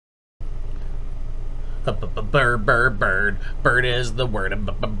Bird, bird, bird. Bird is the word.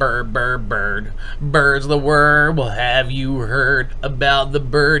 Bird, bird, bird. Bird's the word. Well, have you heard about the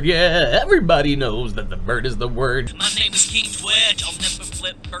bird? Yeah, everybody knows that the bird is the word. My name is King Twitch. I'll never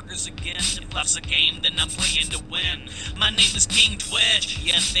flip burgers again. If life's a game, then I'm playing to win. My name is King Twitch.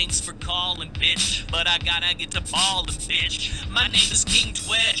 Yeah, thanks for calling, bitch. But I gotta get to ballin', bitch. My name is King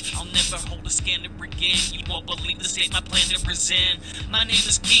Twitch. I'll never hold a scanner again. You won't believe the state my planet was in. My name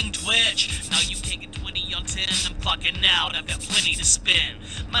is King Twitch. Now you can't get 20 on 10. I'm clocking out. I've got plenty to spin.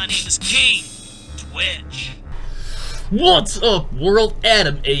 My name is King Twitch. What's up, world?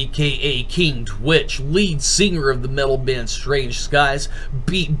 Adam, aka King Twitch, lead singer of the metal band Strange Skies,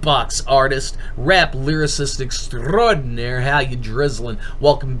 beatbox artist, rap lyricist extraordinaire. How you drizzling?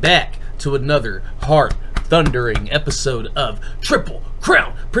 Welcome back to another heart-thundering episode of Triple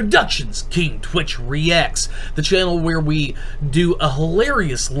Crown Productions King Twitch Reacts, the channel where we do a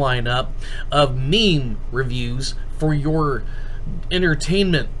hilarious lineup of meme reviews for your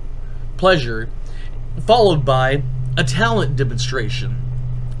entertainment pleasure, followed by a talent demonstration.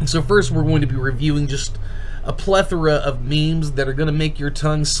 And so first we're going to be reviewing just a plethora of memes that are going to make your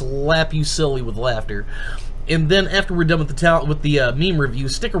tongue slap you silly with laughter. And then after we're done with the meme review,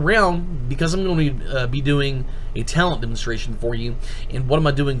 stick around because I'm going to be doing a talent demonstration for you. And what am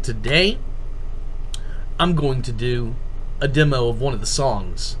I doing today? I'm going to do a demo of one of the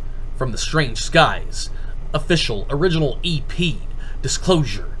songs from the Strange Skies official original EP,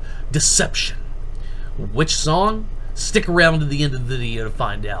 Disclosure, Deception. Which song? Stick around to the end of the video to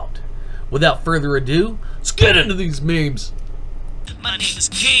find out. Without further ado, let's get into these memes. My name is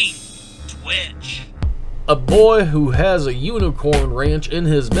King Twitch. A boy who has a unicorn ranch in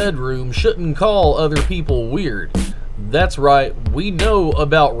his bedroom shouldn't call other people weird. That's right, we know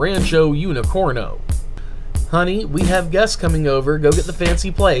about Rancho Unicorno. Honey, we have guests coming over. Go get the fancy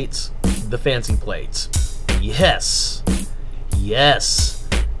plates. The fancy plates. Yes. Yes.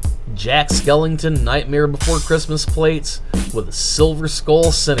 Jack Skellington Nightmare Before Christmas plates with a silver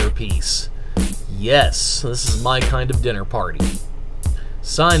skull centerpiece. Yes, this is my kind of dinner party.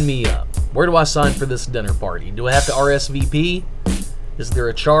 Sign me up. Where do I sign for this dinner party? Do I have to RSVP? Is there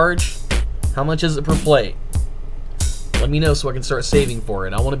a charge? How much is it per plate? Let me know so I can start saving for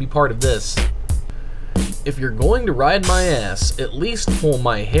it. I want to be part of this. If you're going to ride my ass, at least pull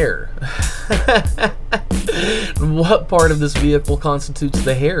my hair. What part of this vehicle constitutes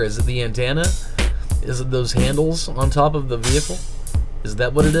the hair? Is it the antenna? Is it those handles on top of the vehicle? Is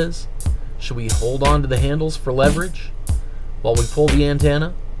that what it is? Should we hold on to the handles for leverage while we pull the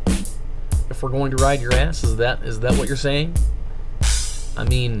antenna? If we're going to ride your ass, is that what you're saying? I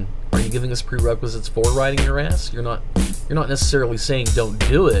mean, are you giving us prerequisites for riding your ass? You're not necessarily saying don't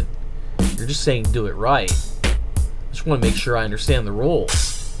do it. You're just saying do it right. I just want to make sure I understand the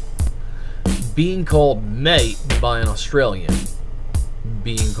rules. Being called mate by an Australian.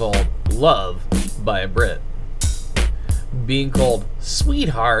 Being called love by a Brit. Being called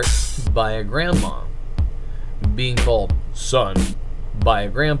sweetheart by a grandma. Being called son by a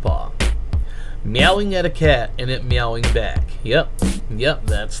grandpa. Meowing at a cat and it meowing back. Yep,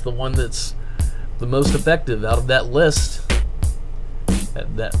 that's the one that's the most effective out of that list.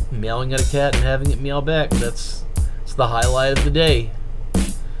 That meowing at a cat and having it meow back, that's the highlight of the day.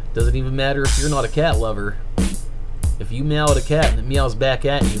 Doesn't even matter if you're not a cat lover. If you meow at a cat and it meows back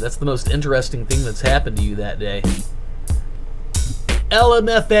at you, that's the most interesting thing that's happened to you that day.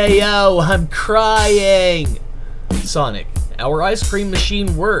 LMFAO, I'm crying! Sonic, our ice cream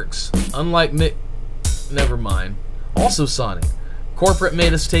machine works. Unlike never mind. Also Sonic, corporate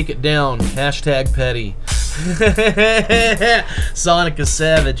made us take it down. Hashtag petty. Sonic is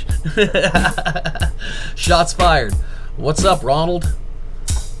savage. Shots fired. What's up, Ronald?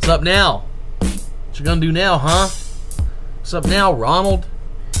 What's up now? What you gonna do now, huh? What's up now, Ronald?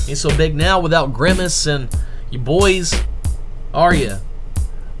 Ain't so big now without Grimace and you boys, are ya?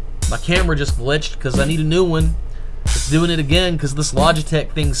 My camera just glitched because I need a new one. It's doing it again because this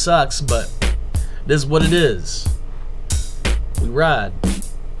Logitech thing sucks, but it is what it is. We ride.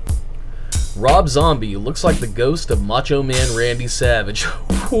 Rob Zombie looks like the ghost of Macho Man Randy Savage.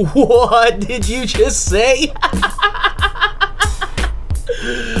 What did you just say?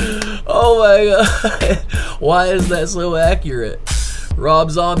 Oh my god. Why is that so accurate? Rob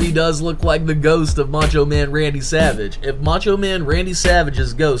Zombie does look like the ghost of Macho Man Randy Savage. If Macho Man Randy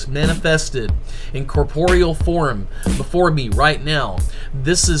Savage's ghost manifested in corporeal form before me right now,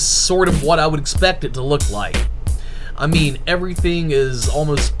 this is sort of what I would expect it to look like. I mean, everything is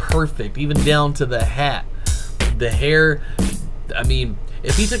almost perfect, even down to the hat. The hair, I mean,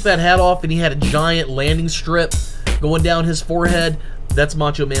 if he took that hat off and he had a giant landing strip going down his forehead, that's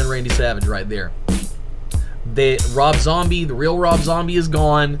Macho Man Randy Savage right there. Rob Zombie, the real Rob Zombie, is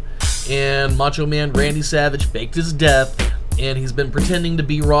gone, and Macho Man Randy Savage faked his death, and he's been pretending to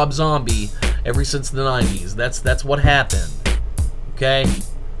be Rob Zombie ever since the 90s. That's what happened. Okay?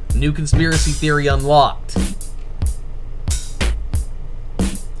 New conspiracy theory unlocked.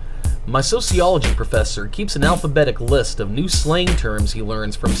 My sociology professor keeps an alphabetic list of new slang terms he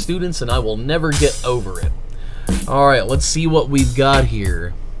learns from students, and I will never get over it. Alright, let's see what we've got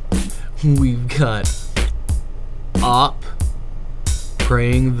here. We've got op,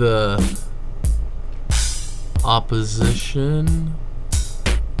 praying the opposition,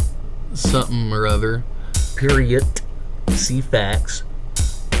 something or other, period, see facts,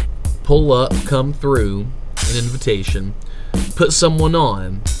 pull up, come through, an invitation, put someone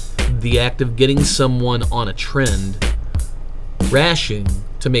on, the act of getting someone on a trend, rashing,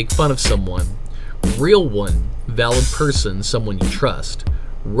 to make fun of someone, real one, valid person, someone you trust,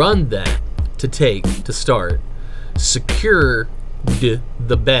 run that, to take, to start, secure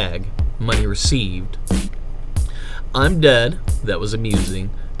the bag, money received, I'm dead, that was amusing,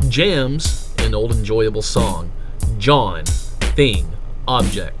 jams, an old enjoyable song, John, thing,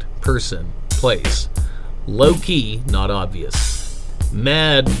 object, person, place, low key, not obvious,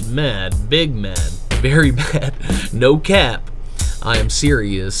 mad, big mad, very mad, no cap, I am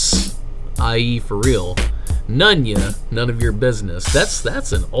serious, i.e. for real, none ya, none of your business.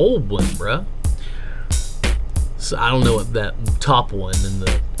 That's an old one, bruh. So I don't know what that top one in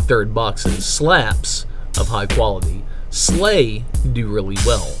the third box is. Slaps, of high quality. Slay, do really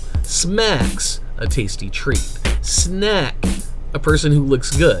well. Smacks, a tasty treat. Snack, a person who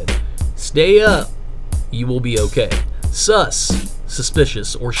looks good. Stay up, you will be okay. Sus,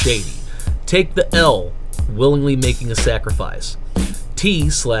 suspicious or shady. Take the L, willingly making a sacrifice.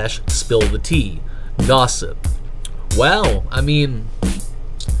 T/spill the tea. Gossip. Wow, I mean,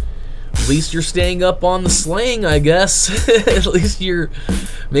 at least you're staying up on the slang, I guess. At least you're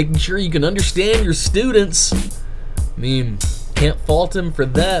making sure you can understand your students. I mean, can't fault him for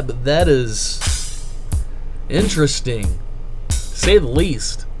that, but that is interesting, to say the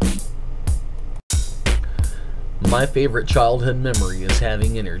least. My favorite childhood memory is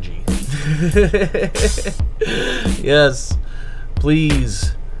having energy. Yes,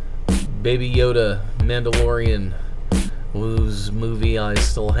 please, Baby Yoda, Mandalorian, whose movie I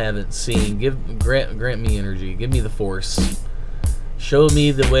still haven't seen. Grant me energy. Give me the force. Show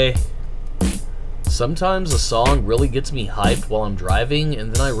me the way. Sometimes a song really gets me hyped while I'm driving,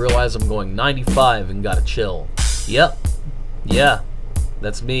 and then I realize I'm going 95 and gotta chill. Yep. Yeah.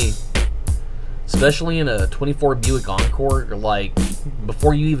 That's me. Especially in a 24 Buick Encore, like,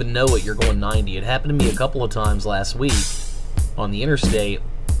 before you even know it, you're going 90. It happened to me a couple of times last week on the interstate.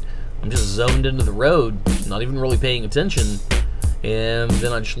 I'm just zoned into the road, not even really paying attention, and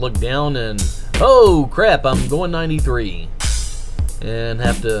then I just look down and, oh crap, I'm going 93, and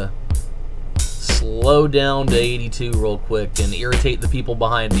have to slow down to 82 real quick and irritate the people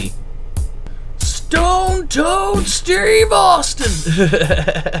behind me. Stone Toad Steve Austin!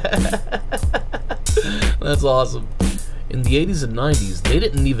 That's awesome. In the 80s and 90s, they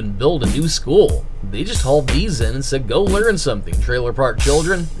didn't even build a new school. They just hauled these in and said, go learn something, trailer park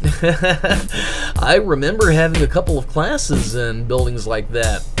children. I remember having a couple of classes in buildings like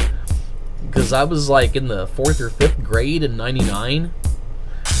that, because I was like in the 4th or 5th grade in 99.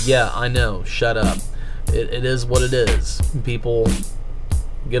 Yeah, I know, shut up. It is what it is. People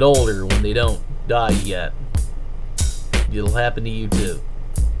get older when they don't die yet. It'll happen to you too.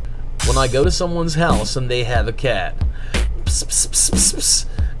 When I go to someone's house and they have a cat, psst, psst, psst, psst, psst.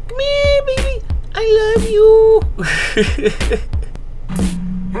 Come here, baby. I love you.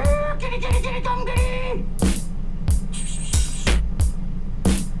 Kitty, kitty, kitty, come kitty.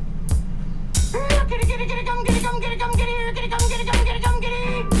 Kitty, kitty, kitty, come kitty, come kitty, come kitty, kitty, come kitty, come kitty, come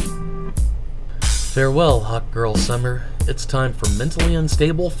kitty. Farewell, hot girl summer. It's time for mentally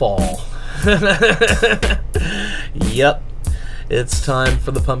unstable fall. Yep. It's time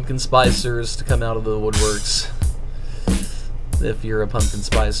for the pumpkin spicers to come out of the woodworks. If you're a pumpkin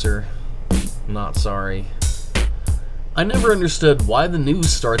spicer, not sorry. I never understood why the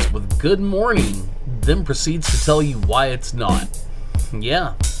news starts with good morning, then proceeds to tell you why it's not.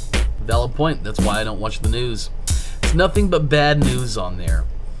 Yeah, valid point. That's why I don't watch the news. It's nothing but bad news on there,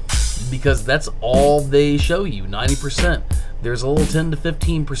 because that's all they show you, 90%. There's a little 10 to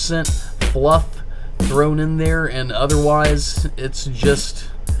 15% fluff thrown in there, and otherwise it's just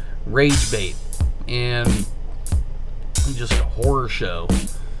rage bait and just a horror show,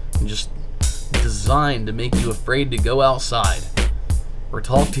 just designed to make you afraid to go outside or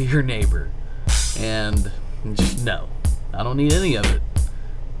talk to your neighbor. And just no, I don't need any of it.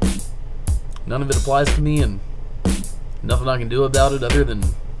 none of it applies to me, and nothing I can do about it other than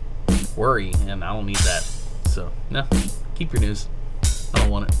worry, and I don't need that. So, no, keep your news. I don't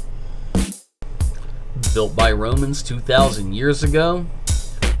want it. Built by Romans 2,000 years ago.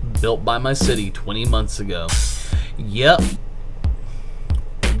 Built by my city 20 months ago. Yep.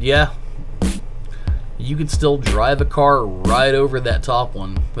 Yeah. You could still drive a car right over that top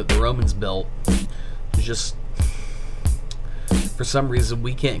one that the Romans built. It's just, for some reason,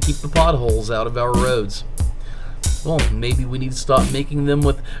 we can't keep the potholes out of our roads. Well, maybe we need to stop making them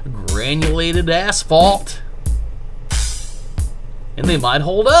with granulated asphalt. And they might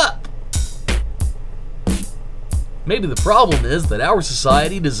hold up. Maybe the problem is that our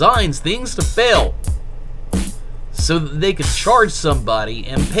society designs things to fail, so that they can charge somebody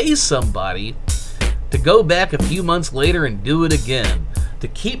and pay somebody to go back a few months later and do it again, to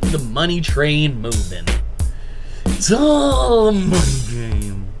keep the money train moving. It's all a money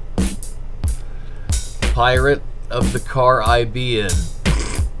game. Pirate of the car I be in.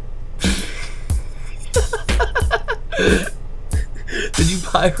 Did you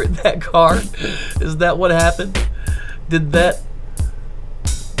pirate that car? Is that what happened? Did that...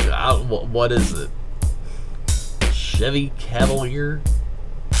 what is it? Chevy Cavalier?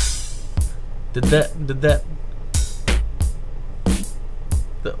 Did that...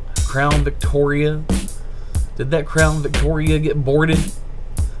 The Crown Victoria? Did that Crown Victoria get boarded?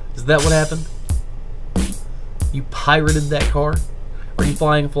 Is that what happened? You pirated that car? Are you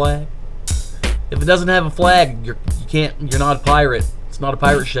flying a flag? If it doesn't have a flag, you're not a pirate. It's not a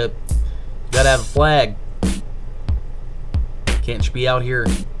pirate ship. You gotta have a flag. Can't you be out here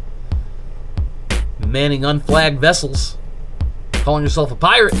manning unflagged vessels, calling yourself a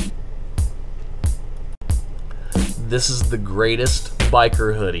pirate? This is the greatest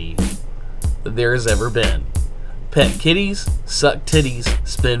biker hoodie that there has ever been. Pet kitties, suck titties,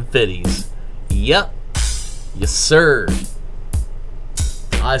 spin fitties. Yep. Yes, sir.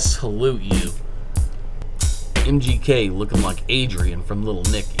 I salute you. MGK looking like Adrian from Little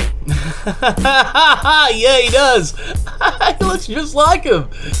Nicky. Yeah, he does. He looks just like him.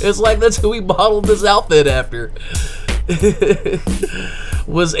 It's like that's who he modeled this outfit after.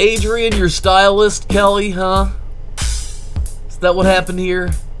 Was Adrian your stylist, Kelly, huh? Is that what happened here?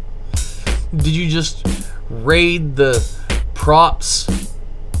 Did you just raid the props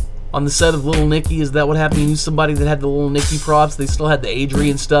on the set of Little Nicky? Is that what happened? You knew somebody that had the Little Nicky props. They still had the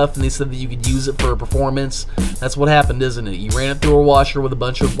Adrian stuff, and they said that you could use it for a performance. That's what happened, isn't it? You ran it through a washer with a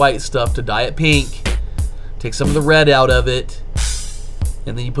bunch of white stuff to dye it pink, take some of the red out of it,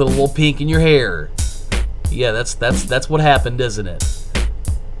 and then you put a little pink in your hair. Yeah, that's what happened, isn't it?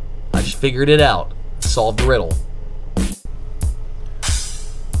 I just figured it out. Solved the riddle.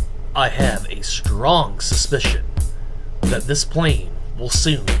 I have a strong suspicion that this plane will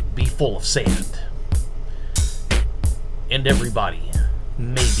soon be full of sand, and everybody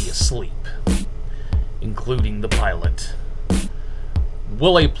may be asleep, including the pilot.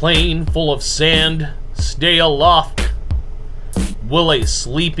 Will a plane full of sand stay aloft? Will a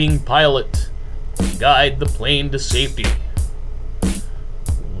sleeping pilot guide the plane to safety?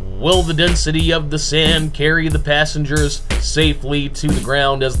 Will the density of the sand carry the passengers safely to the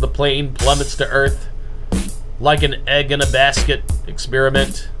ground as the plane plummets to Earth? Like an egg in a basket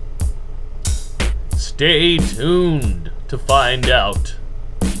experiment? Stay tuned to find out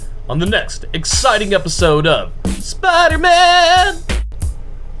on the next exciting episode of Spider-Man!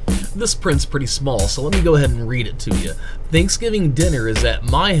 This print's pretty small, so let me go ahead and read it to you. Thanksgiving dinner is at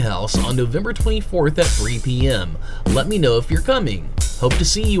my house on November 24th at 3 p.m. Let me know if you're coming. Hope to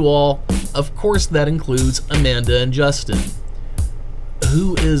see you all. Of course, that includes Amanda and Justin.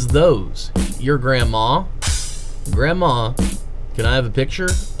 Who is those? Your grandma? Grandma, can I have a picture?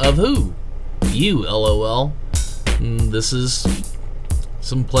 Of who? You, LOL. This is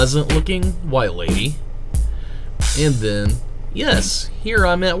some pleasant looking white lady. And then, yes, here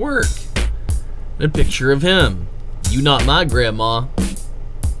I'm at work. A picture of him. You not my grandma.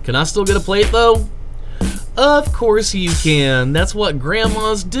 Can I still get a plate though? Of course you can. That's what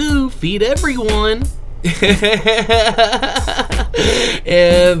grandmas do. Feed everyone.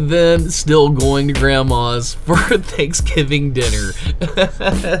 And then still going to grandma's for Thanksgiving dinner.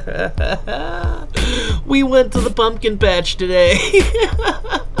 We went to the pumpkin patch today.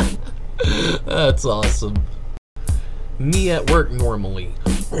 That's awesome. Me at work normally.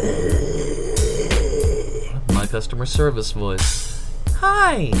 My customer service voice.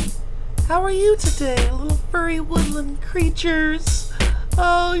 Hi, how are you today, little furry woodland creatures?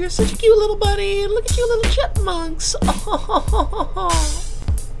 Oh, you're such a cute little buddy. Look at you little chipmunks. Oh.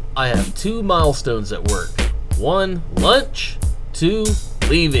 I have 2 milestones at work. 1, lunch. 2,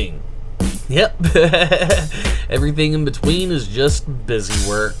 leaving. Yep. Everything in between is just busy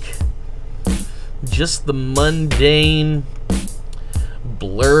work. Just the mundane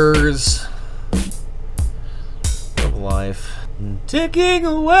blurs of life. Ticking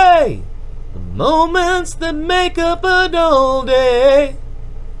away the moments that make up a dull day.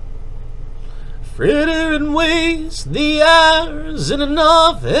 Fritter and waste the hours in an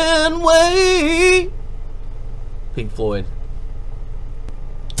offhand way. Pink Floyd.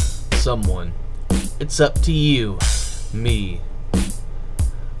 Someone. It's up to you. Me.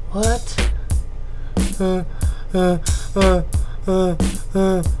 What?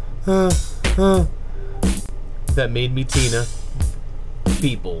 That made me Tina.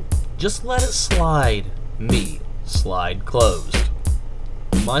 People. Just let it slide. Me. Slide closed.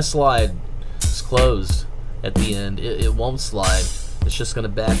 My slide is closed at the end. It won't slide. It's just going to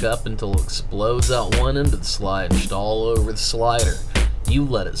back up until it explodes out one end of the slide, just all over the slider. You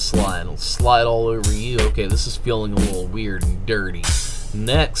let it slide. It'll slide all over you. Okay, this is feeling a little weird and dirty.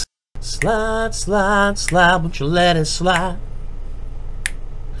 Next. Slide, slide, slide. Won't you let it slide?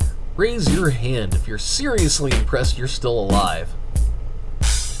 Raise your hand if you're seriously impressed you're still alive.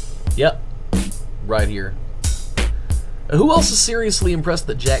 Yep. Right here. Who else is seriously impressed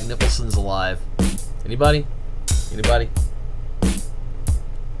that Jack Nicholson's alive? Anybody? Anybody?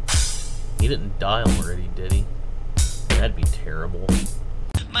 He didn't die already, did he? That'd be terrible.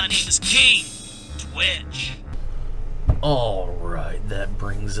 My name is King Twitch. Alright, that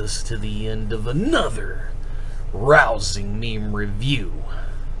brings us to the end of another rousing meme review.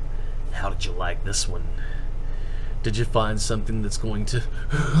 How did you like this one? Did you find something that's going to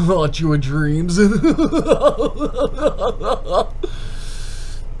haunt your dreams?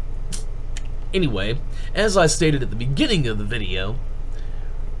 Anyway, as I stated at the beginning of the video,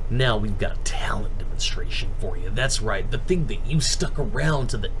 now we've got a talent demonstration for you. That's right, the thing that you stuck around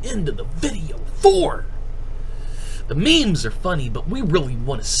to the end of the video for. The memes are funny, but we really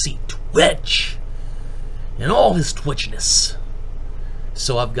want to see Twitch and all his Twitchness.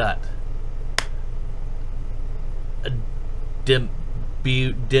 So I've got a demo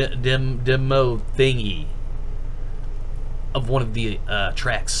thingy of one of the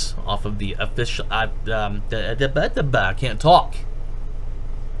tracks off of the official. I can't talk.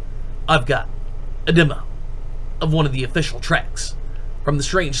 I've got a demo of one of the official tracks from the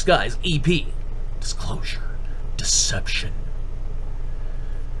Strange Skies EP. Disclosure. Deception.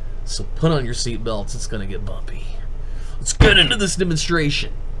 So put on your seatbelts, it's gonna get bumpy. Let's get into this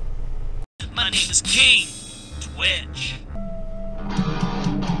demonstration. My name is King Twitch.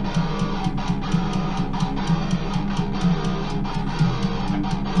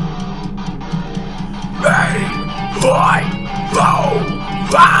 Hey, boy, bow,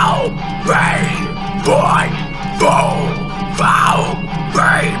 bow, hey, boy, bow, bow,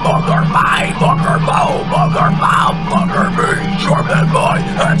 hey, bugger, my, bugger, bow, bugger, bow, bugger, me, sharp than my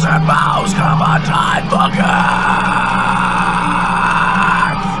heads and bows, come on, time, bugger.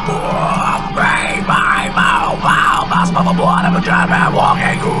 Hey, my, bow, bow, bow, smell the blood of a giant man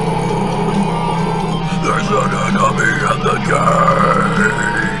walking. Ooh, there's an enemy at the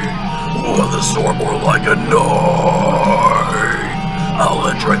gate. With a sword more like a knife, I'll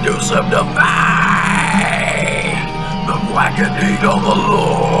introduce him to fate. The quackened of the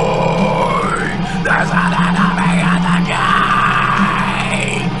Lord. There's an enemy at the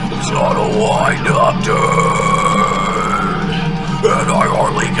gate. He's gonna wind up dead, and I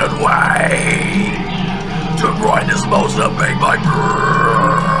hardly can wait to grind his bones to make my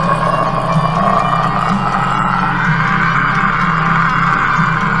breath.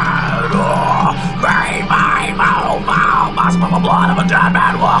 From the blood of a dead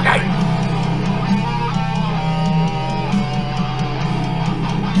man walking.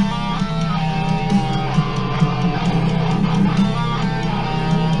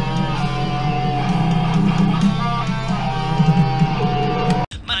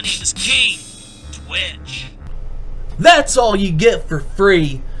 My name is King Twitch. That's all you get for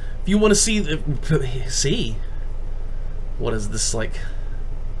free. If you want to see what is this, like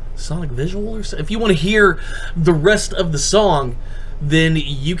Sonic Visual or something? If you want to hear the rest of the song, then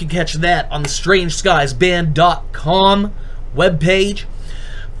you can catch that on the StrangeSkiesBand.com webpage,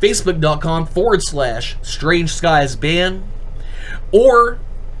 Facebook.com/StrangeSkiesBand, or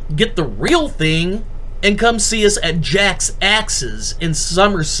get the real thing and come see us at Jack's Axes in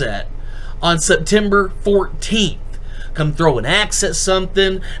Somerset on September 14th. Come throw an axe at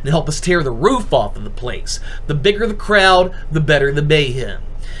something and help us tear the roof off of the place. The bigger the crowd, the better the mayhem.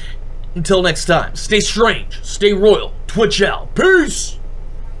 Until next time, stay strange, stay royal, Twitch out. Peace!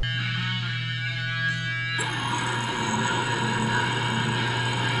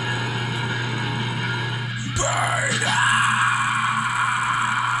 now.